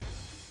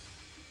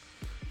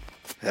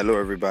Hello,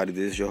 everybody.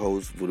 This is your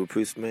host, Voodoo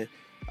Priestman.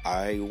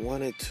 I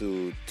wanted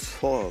to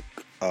talk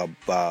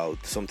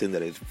about something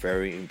that is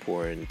very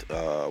important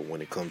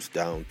when it comes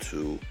down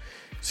to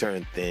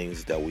certain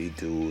things that we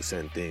do,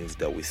 certain things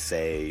that we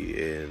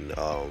say, and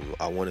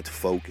I wanted to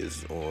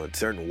focus on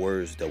certain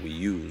words that we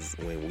use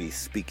when we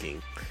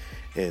speaking,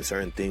 and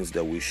certain things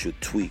that we should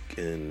tweak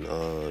and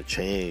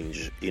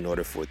change in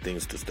order for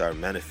things to start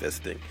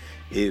manifesting.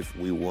 If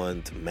we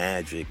want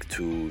magic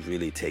to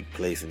really take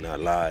place in our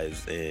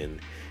lives, and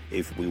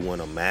if we want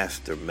to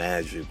master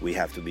magic, we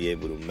have to be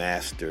able to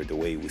master the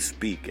way we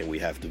speak, and we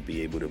have to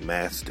be able to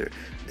master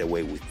the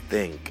way we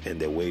think and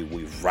the way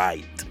we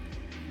write,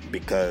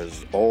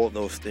 because all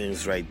those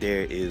things right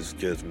there is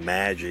just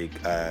magic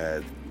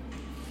at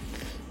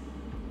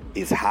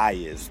its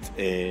highest.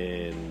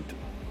 And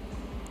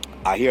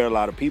I hear a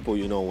lot of people,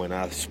 when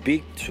I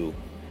speak to,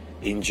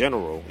 in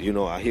general,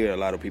 I hear a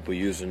lot of people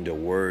using the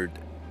word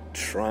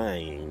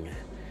trying.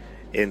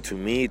 And to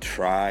me,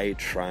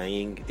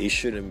 trying, it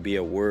shouldn't be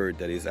a word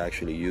that is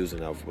actually used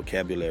in our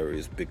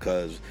vocabularies,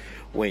 because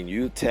when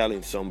you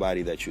telling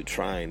somebody that you're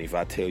trying, if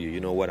I tell you, you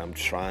know what, I'm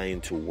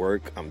trying to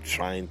work, I'm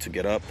trying to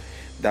get up,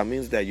 that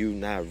means that you're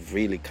not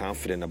really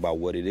confident about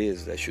what it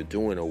is that you're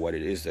doing or what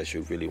it is that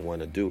you really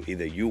want to do.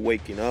 Either you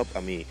waking up,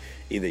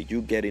 either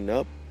you getting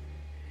up,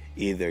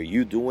 either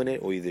you doing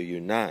it or either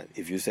you're not.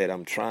 If you said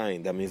I'm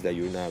trying, that means that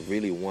you're not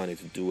really wanting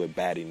to do it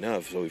bad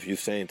enough. So if you're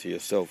saying to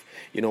yourself,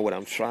 you know what,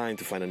 I'm trying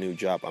to find a new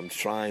job, I'm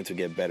trying to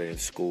get better in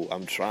school,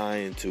 I'm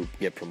trying to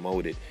get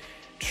promoted,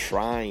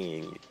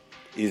 trying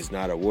is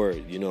not a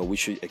word. We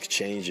should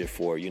exchange it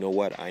for, you know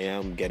what, I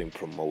am getting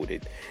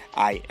promoted,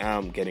 I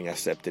am getting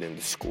accepted in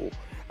the school,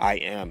 I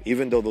am.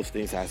 Even though those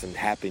things hasn't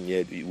happened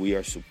yet, we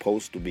are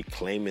supposed to be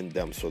claiming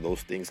them so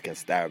those things can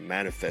start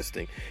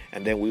manifesting.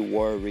 And then we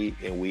worry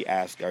and we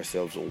ask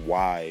ourselves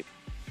why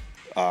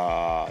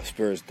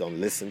spirits don't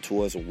listen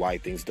to us, or why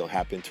things don't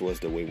happen to us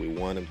the way we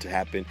want them to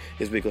happen.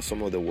 Is because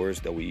some of the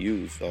words that we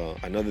use.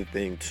 Another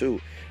thing too,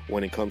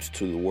 when it comes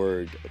to the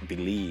word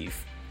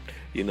believe,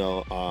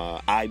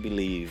 I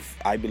believe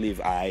I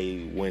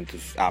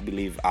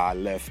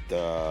left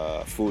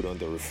food on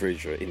the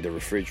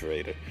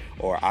refrigerator,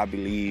 or I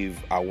believe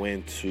I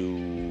went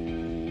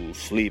to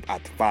sleep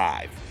at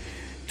 5.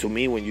 To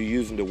me, when you're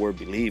using the word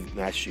believe,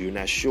 you're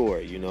not sure.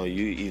 You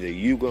either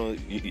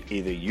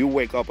you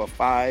wake up at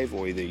 5,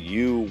 or either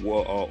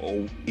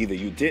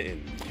you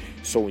didn't.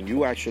 So when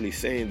you actually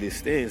saying these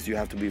things, you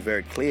have to be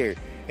very clear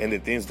in the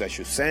things that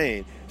you're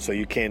saying, so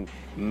you can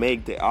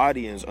make the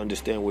audience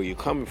understand where you're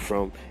coming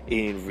from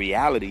in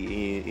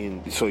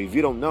reality. So if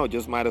you don't know,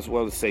 just might as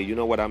well say, you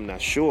know what, I'm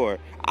not sure,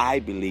 I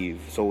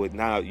believe. So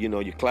now,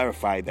 you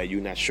clarify that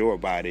you're not sure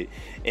about it,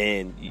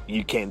 and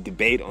you can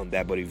debate on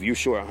that. But if you're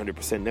sure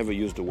 100%, never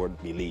use the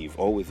word believe.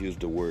 Always use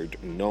the word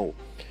no.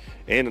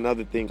 And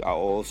another thing I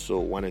also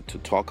wanted to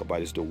talk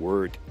about is the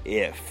word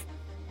if.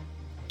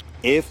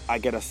 If I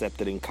get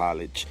accepted in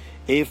college,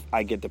 if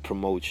I get the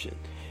promotion,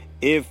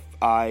 if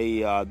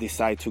I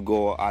decide to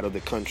go out of the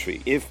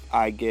country, if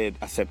I get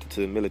accepted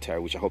to the military,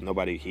 which I hope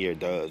nobody here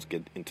does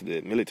get into the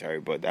military,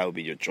 but that would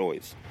be your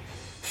choice.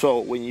 So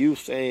when you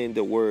saying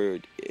the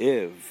word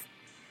if,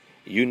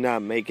 you're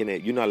not making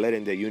it, you're not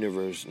letting the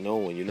universe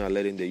know, and you're not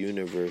letting the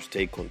universe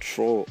take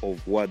control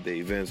of what the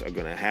events are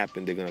going to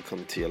happen. They're going to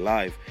come to your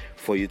life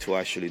for you to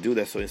actually do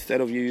that. So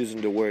instead of you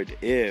using the word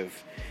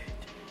if,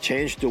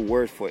 change the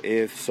word for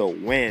if. So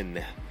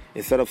when,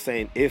 instead of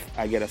saying if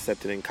I get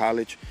accepted in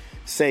college,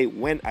 say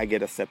when I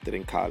get accepted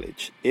in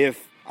college.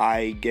 If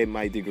I get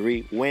my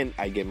degree, when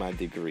I get my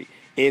degree.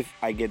 If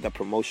I get the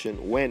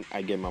promotion, when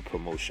I get my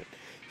promotion.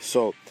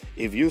 So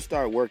if you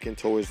start working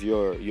towards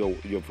your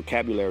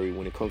vocabulary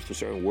when it comes to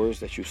certain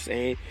words that you're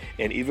saying,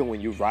 and even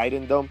when you're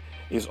writing them,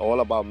 it's all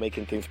about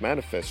making things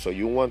manifest. So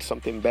you want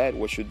something bad,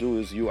 what you do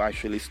is you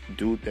actually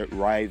do the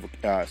right,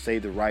 say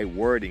the right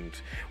wordings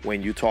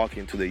when you're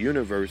talking to the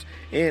universe,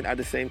 and at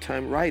the same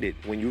time write it.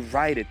 When you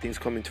write it, things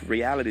come into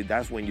reality.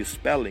 That's when you're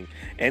spelling.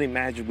 Any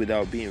magic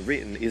without being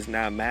written is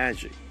not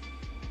magic.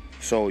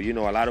 So, a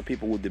lot of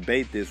people will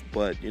debate this,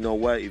 but you know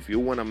what? If you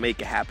want to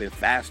make it happen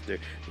faster,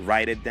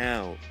 write it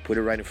down. Put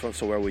it right in front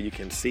somewhere where you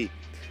can see.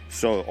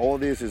 So all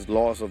this is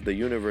laws of the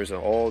universe, and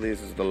all this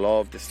is the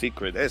law of the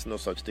secret. There's no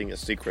such thing as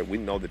secret. We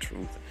know the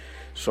truth.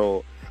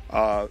 So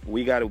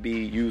we got to be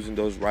using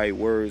those right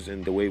words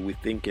and the way we're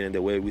thinking and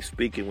the way we're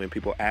speaking when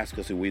people ask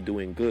us if we're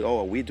doing good.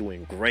 Oh, we're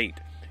doing great.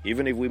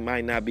 Even if we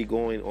might not be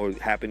going or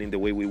happening the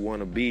way we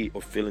want to be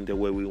or feeling the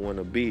way we want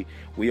to be,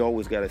 we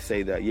always got to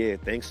say that, yeah,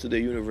 thanks to the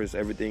universe,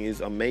 everything is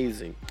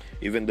amazing,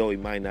 even though it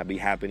might not be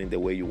happening the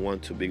way you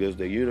want to, because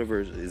the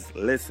universe is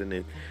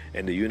listening,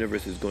 and the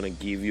universe is going to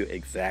give you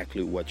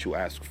exactly what you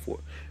ask for.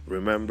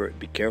 Remember,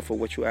 be careful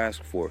what you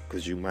ask for,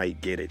 because you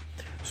might get it.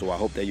 So I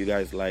hope that you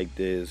guys like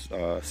this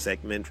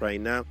segment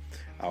right now.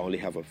 I only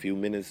have a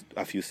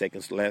few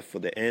seconds left for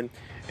the end.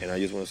 And I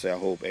just want to say I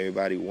hope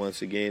everybody,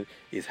 once again,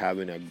 is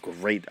having a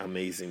great,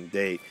 amazing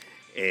day.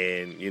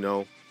 And,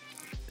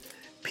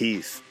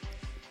 peace.